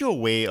vocabulary? What's your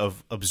way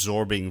of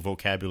absorbing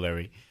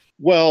vocabulary?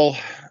 Well,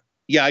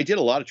 yeah, I did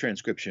a lot of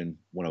transcription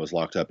when I was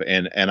locked up,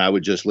 and I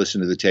would just listen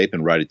to the tape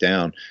and write it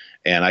down.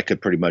 And I could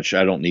pretty much,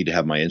 I don't need to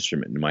have my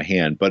instrument in my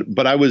hand,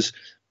 but I was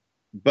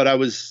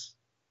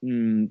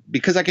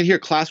because I could hear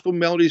classical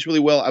melodies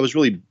really well. I was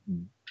really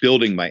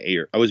building my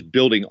ear. I was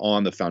building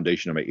on the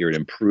foundation of my ear and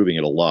improving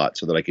it a lot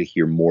so that I could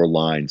hear more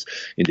lines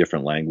in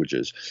different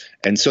languages.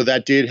 And so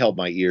that did help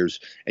my ears.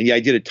 And yeah,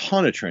 I did a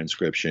ton of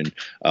transcription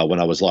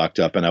when I was locked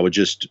up, and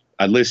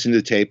I'd listen to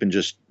the tape and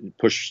just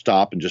push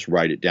stop and just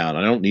write it down.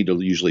 I don't need to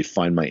usually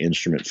find my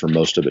instrument for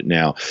most of it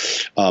now.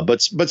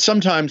 But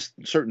sometimes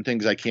certain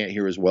things I can't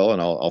hear as well,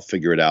 and I'll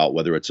figure it out,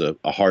 whether it's a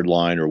hard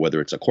line or whether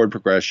it's a chord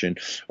progression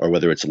or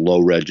whether it's low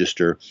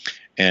register.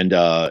 And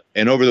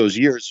over those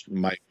years,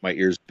 my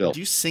ears built. Do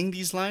you sing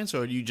these lines,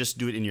 or do you just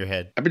do it in your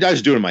head? I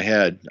just do it in my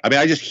head. I mean,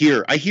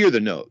 I hear the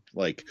note.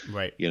 Like,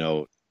 right.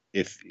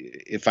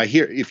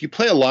 If you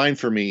play a line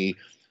for me,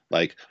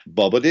 like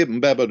bubba dip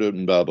bubba dip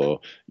bubba,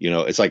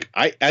 it's like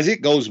as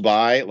it goes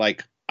by,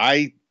 like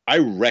I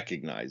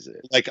recognize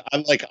it.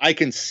 I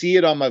can see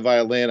it on my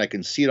violin, I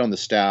can see it on the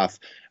staff.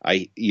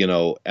 And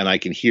I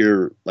can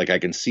hear, like, I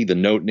can see the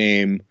note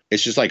name.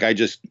 It's just like I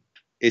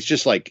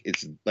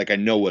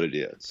know what it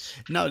is.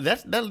 Now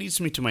that leads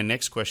me to my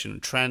next question: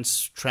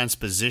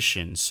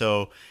 transposition.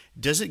 So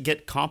does it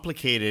get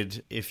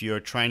complicated if you're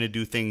trying to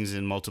do things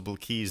in multiple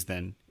keys?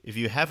 Then, if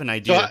you have an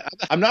idea,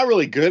 so I'm not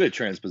really good at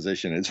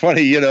transposition. It's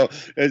funny,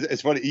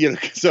 it's funny,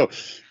 so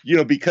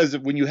because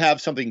when you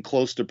have something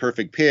close to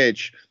perfect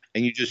pitch,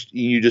 and you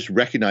just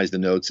recognize the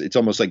notes, it's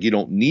almost like you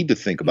don't need to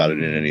think about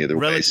it in any other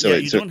way. So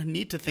you don't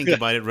need to think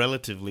about it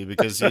relatively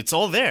because it's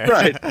all there.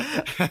 Right.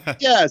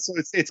 Yeah. So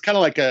it's kind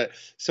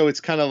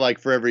of like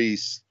for every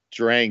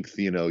strength,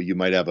 you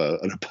might have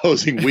an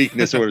opposing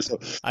weakness or so.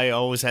 I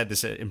always had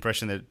this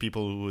impression that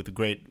people with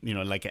great,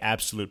 like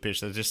absolute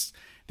pitch, they just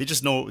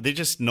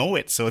know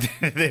it, so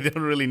they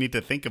don't really need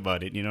to think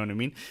about it. You know what I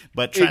mean?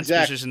 But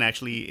transposition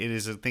actually, it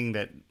is a thing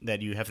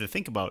that you have to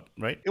think about,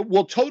 right?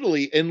 Well,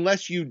 totally,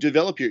 unless you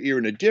develop your ear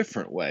in a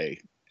different way.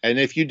 And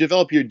if you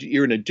develop your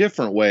ear in a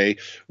different way,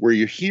 where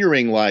you're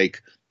hearing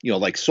like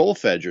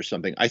solfege or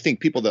something, I think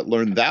people that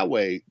learn that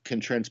way can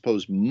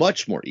transpose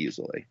much more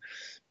easily.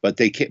 But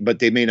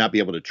they may not be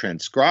able to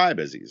transcribe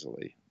as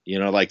easily.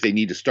 Like they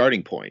need a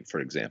starting point, for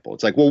example.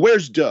 It's like, well,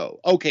 where's do?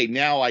 Okay,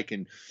 now I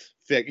can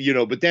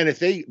but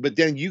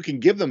then you can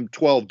give them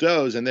 12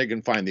 does and they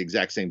can find the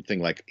exact same thing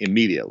like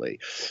immediately.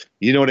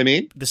 You know what I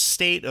mean? The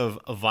state of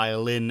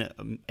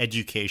violin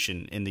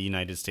education in the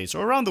United States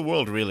or around the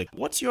world, really.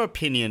 What's your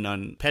opinion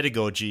on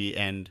pedagogy,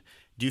 and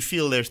do you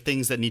feel there's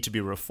things that need to be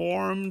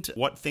reformed?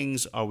 What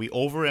things are we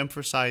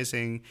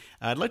overemphasizing?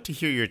 I'd like to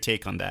hear your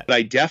take on that.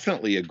 I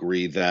definitely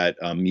agree that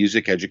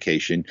music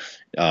education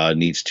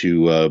needs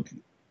to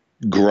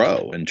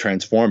grow and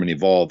transform and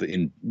evolve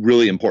in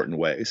really important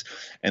ways.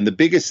 And the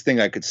biggest thing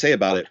I could say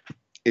about it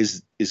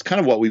is kind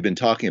of what we've been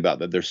talking about,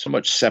 that there's so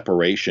much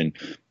separation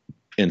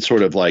in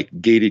sort of like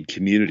gated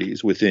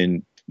communities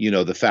within,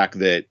 the fact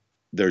that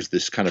there's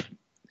this kind of,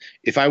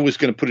 if I was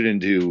going to put it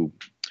into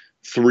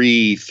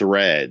 3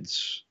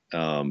 threads,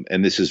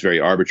 and this is very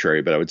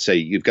arbitrary, but I would say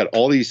you've got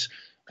all these,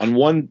 on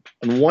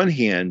one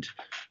hand,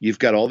 you've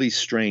got all these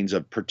strains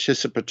of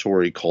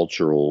participatory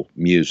cultural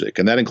music,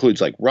 and that includes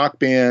like rock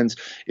bands.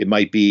 It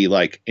might be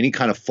like any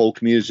kind of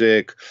folk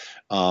music,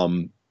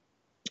 and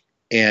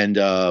and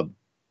all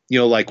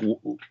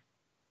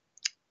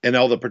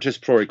the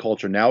participatory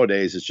culture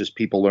nowadays is just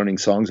people learning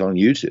songs on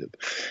YouTube,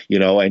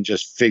 and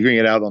just figuring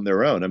it out on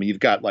their own. I mean, you've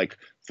got like,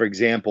 for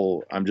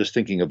example, I'm just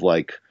thinking of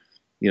like,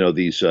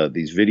 these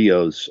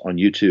videos on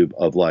YouTube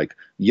of like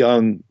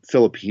young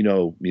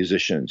Filipino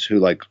musicians who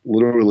like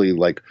literally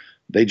like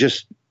they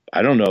just,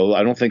 I don't know,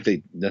 I don't think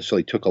they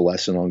necessarily took a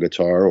lesson on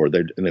guitar, or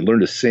they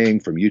learned to sing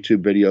from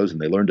YouTube videos,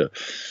 and they learned to,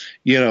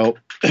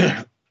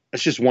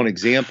 that's just one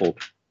example.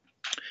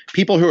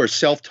 People who are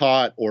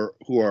self-taught or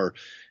who are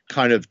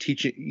kind of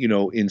teaching,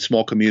 in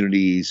small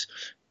communities,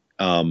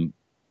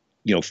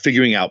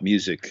 figuring out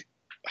music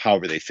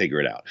however they figure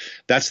it out.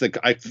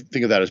 I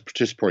think of that as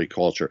participatory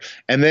culture.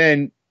 And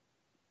then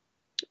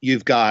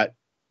you've got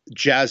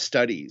jazz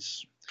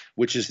studies,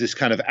 which is this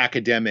kind of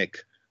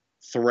academic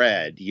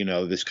thread,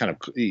 this kind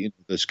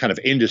of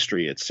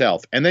industry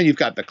itself. And then you've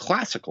got the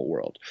classical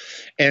world.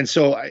 And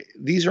so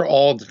these are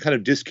all kind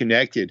of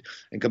disconnected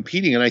and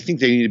competing. And I think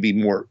they need to be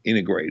more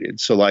integrated.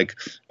 So like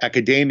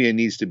academia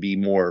needs to be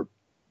more,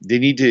 they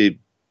need to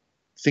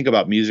think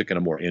about music in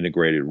a more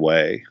integrated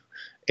way.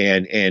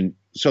 And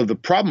so the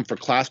problem for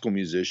classical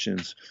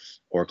musicians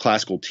or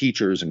classical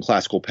teachers and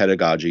classical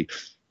pedagogy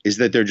is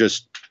that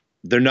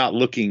they're not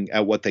looking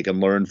at what they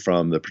can learn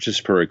from the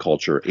participatory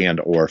culture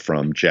and or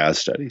from jazz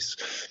studies.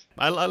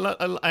 I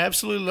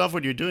absolutely love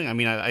what you're doing. I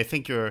mean, I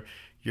think your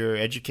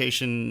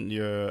education,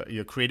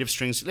 your Creative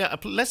Strings. Yeah,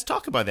 let's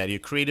talk about that. Your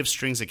Creative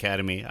Strings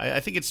Academy. I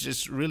think it's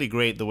just really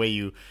great the way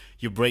you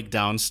break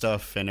down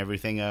stuff and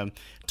everything.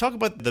 Talk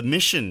about the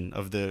mission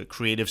of the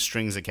Creative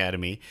Strings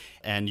Academy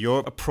and your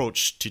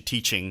approach to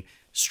teaching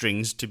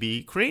strings to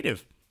be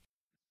creative.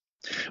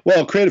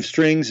 Well, Creative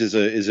Strings is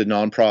a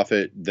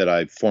nonprofit that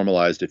I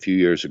formalized a few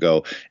years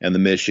ago, and the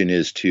mission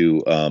is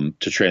to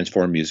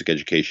transform music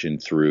education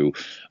through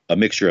a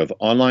mixture of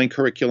online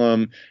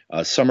curriculum,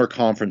 summer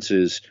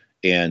conferences,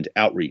 and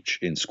outreach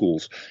in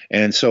schools.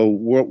 And so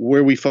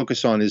where we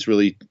focus on is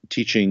really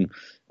teaching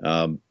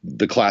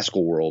the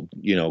classical world,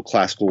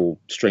 classical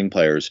string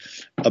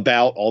players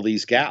about all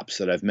these gaps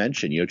that I've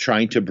mentioned,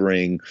 trying to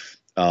bring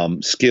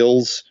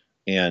skills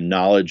and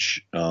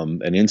knowledge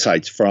and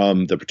insights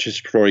from the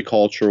participatory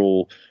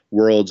cultural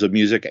worlds of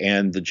music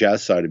and the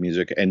jazz side of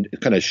music, and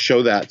kind of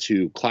show that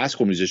to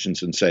classical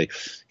musicians and say,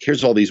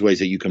 here's all these ways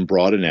that you can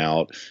broaden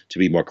out to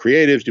be more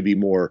creative, to be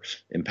more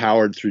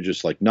empowered through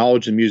just like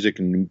knowledge of music,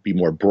 and be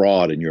more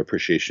broad in your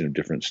appreciation of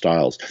different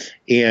styles.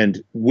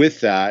 And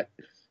with that,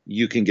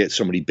 you can get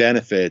so many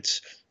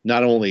benefits,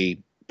 not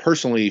only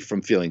personally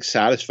from feeling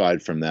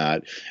satisfied from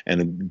that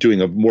and doing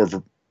a more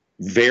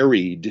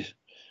varied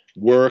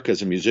work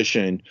as a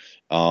musician,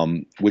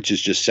 which is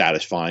just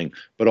satisfying,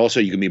 but also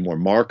you can be more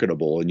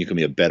marketable and you can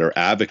be a better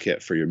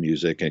advocate for your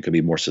music, and it can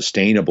be more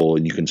sustainable,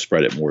 and you can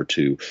spread it more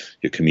to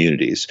your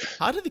communities.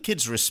 How do the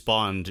kids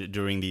respond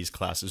during these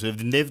classes? If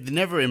they've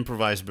never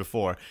improvised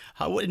before,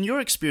 in your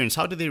experience,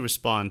 how do they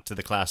respond to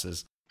the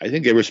classes? I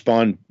think they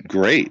respond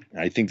great.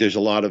 I think there's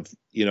a lot of,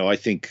 I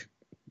think,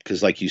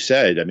 because like you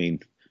said, I mean,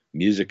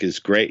 music is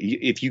great.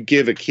 If you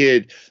give a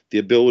kid the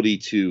ability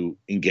to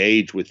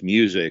engage with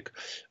music,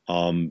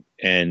 and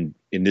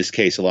in this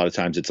case, a lot of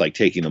times it's like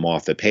taking them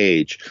off the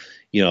page,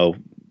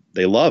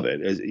 they love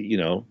it.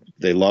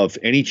 They love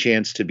any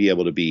chance to be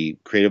able to be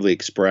creatively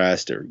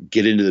expressed or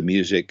get into the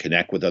music,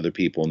 connect with other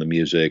people in the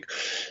music,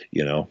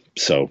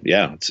 So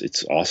yeah,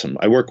 it's awesome.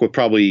 I work with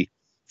probably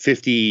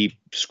 50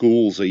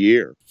 schools a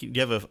year. Do you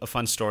have a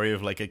fun story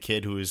of like a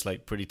kid who is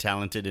like pretty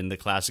talented in the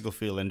classical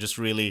field and just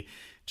really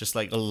just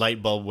like a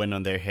light bulb went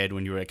on their head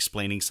when you were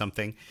explaining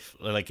something,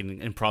 like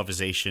in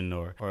improvisation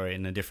or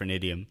in a different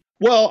idiom?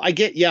 Well, I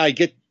get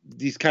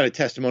these kind of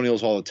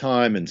testimonials all the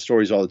time and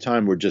stories all the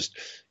time where just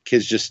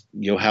kids just,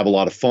 have a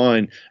lot of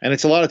fun. And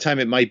it's a lot of time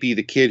it might be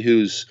the kid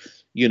who's,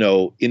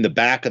 in the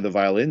back of the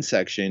violin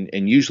section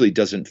and usually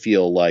doesn't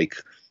feel like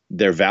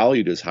they're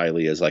valued as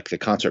highly as like the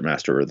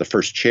concertmaster or the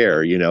first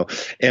chair,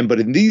 but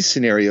in these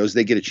scenarios,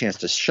 they get a chance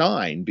to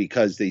shine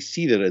because they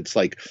see that it's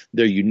like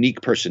their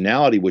unique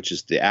personality, which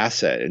is the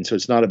asset. And so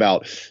it's not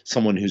about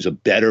someone who's a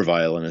better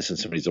violinist and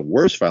somebody's a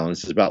worse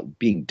violinist. It's about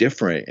being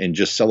different and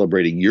just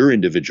celebrating your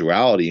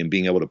individuality and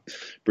being able to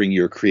bring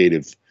your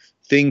creative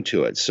thing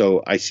to it.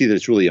 So I see that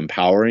it's really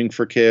empowering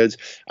for kids.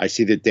 I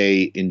see that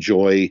they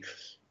enjoy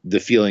the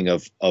feeling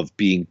of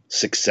being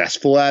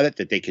successful at it,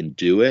 that they can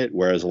do it.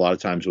 Whereas a lot of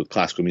times with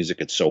classical music,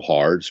 it's so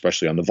hard,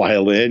 especially on the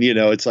violin,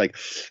 it's like,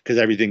 because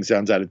everything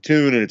sounds out of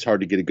tune and it's hard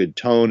to get a good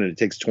tone and it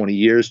takes 20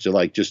 years to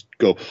like just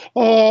go,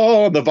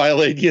 oh, on the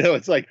violin,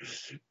 it's like,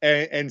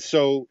 and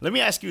so. Let me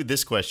ask you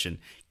this question.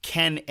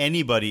 Can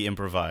anybody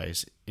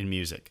improvise in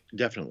music?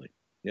 Definitely.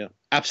 Yeah,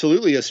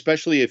 absolutely.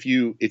 Especially if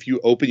you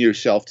open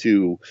yourself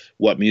to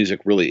what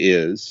music really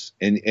is,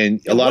 and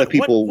a lot of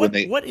people what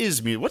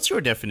is music? What's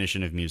your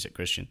definition of music,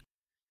 Christian?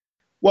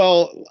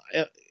 Well,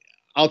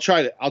 I'll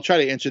try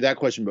to answer that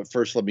question, but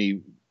first let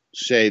me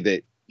say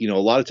that a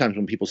lot of times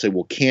when people say,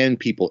 "Well, can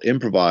people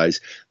improvise?"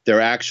 they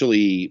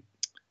actually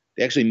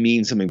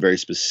mean something very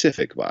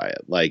specific by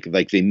it. Like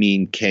they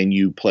mean, can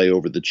you play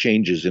over the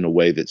changes in a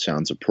way that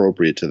sounds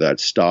appropriate to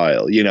that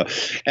style?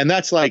 And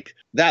that's like.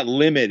 That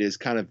limit is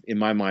kind of, in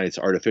my mind, it's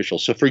artificial.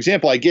 So, for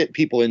example, I get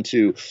people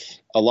into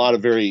a lot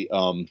of very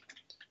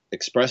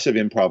expressive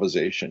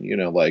improvisation,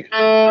 like.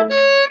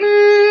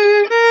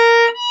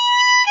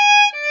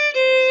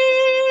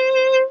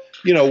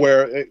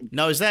 Where.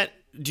 Now, is that,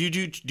 do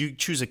you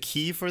choose a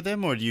key for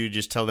them or do you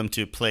just tell them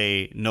to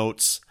play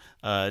notes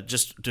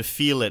just to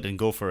feel it and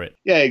go for it?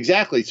 Yeah,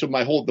 exactly. So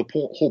the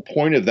whole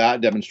point of that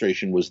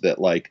demonstration was that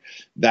like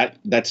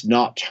that's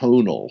not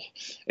tonal.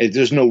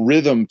 There's no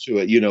rhythm to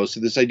it, So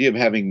this idea of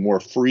having more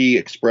free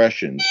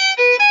expressions,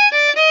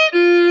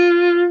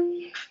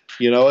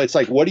 it's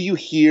like, what do you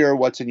hear?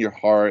 What's in your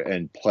heart,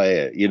 and play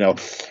it,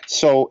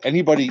 So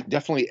everybody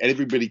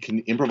can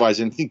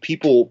improvise, and I think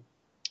people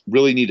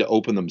really need to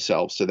open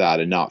themselves to that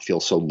and not feel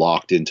so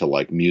locked into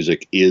like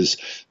music is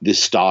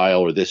this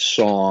style or this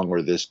song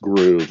or this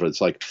groove.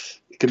 It's like,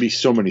 it can be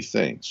so many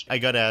things. I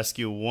got to ask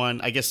you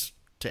I guess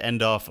to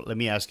end off, let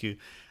me ask you,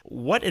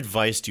 what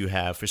advice do you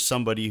have for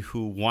somebody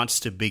who wants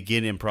to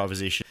begin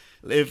improvisation?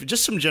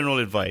 Just some general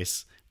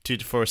advice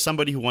for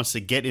somebody who wants to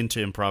get into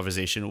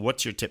improvisation.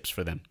 What's your tips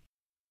for them?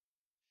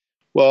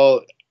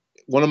 Well,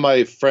 one of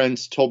my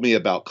friends told me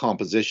about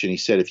composition. He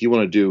said, if you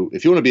want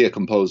to be a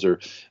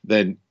composer,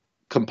 then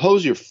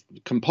compose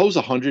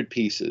 100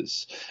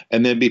 pieces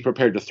and then be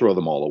prepared to throw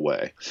them all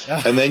away.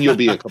 And then you'll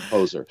be a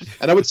composer.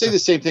 And I would say the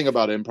same thing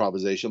about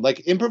improvisation. Like,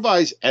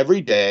 improvise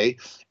every day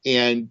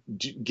and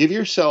give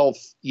yourself,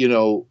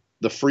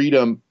 the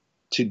freedom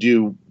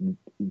to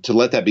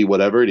let that be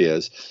whatever it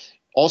is.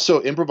 Also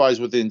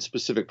improvise within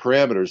specific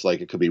parameters. Like,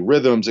 it could be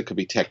rhythms, it could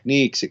be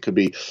techniques, and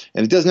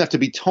it doesn't have to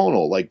be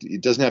tonal. Like,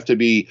 it doesn't have to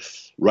be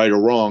right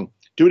or wrong.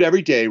 Do it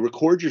every day,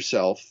 record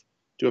yourself,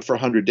 do it for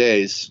 100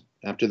 days.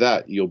 After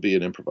that, you'll be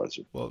an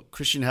improviser. Well,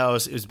 Christian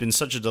House, it's been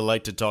such a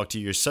delight to talk to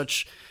you. You're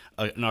such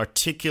an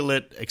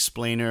articulate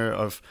explainer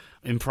of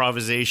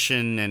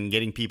improvisation and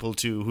getting people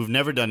who've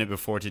never done it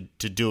before to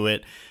do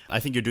it. I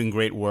think you're doing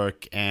great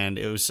work, and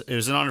it was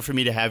an honor for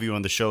me to have you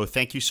on the show.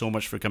 Thank you so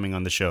much for coming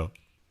on the show.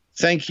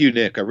 Thank you,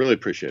 Nick. I really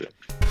appreciate it.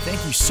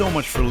 Thank you so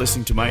much for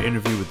listening to my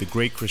interview with the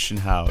great Christian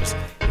House.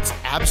 It's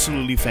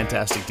absolutely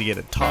fantastic to get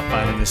a top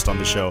violinist on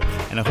the show,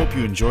 and I hope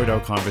you enjoyed our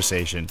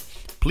conversation.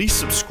 Please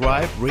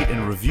subscribe, rate,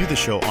 and review the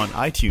show on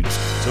iTunes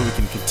so we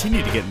can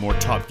continue to get more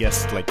top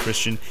guests like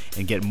Christian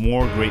and get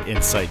more great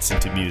insights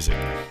into music.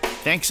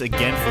 Thanks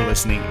again for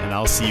listening, and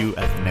I'll see you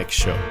at the next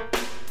show.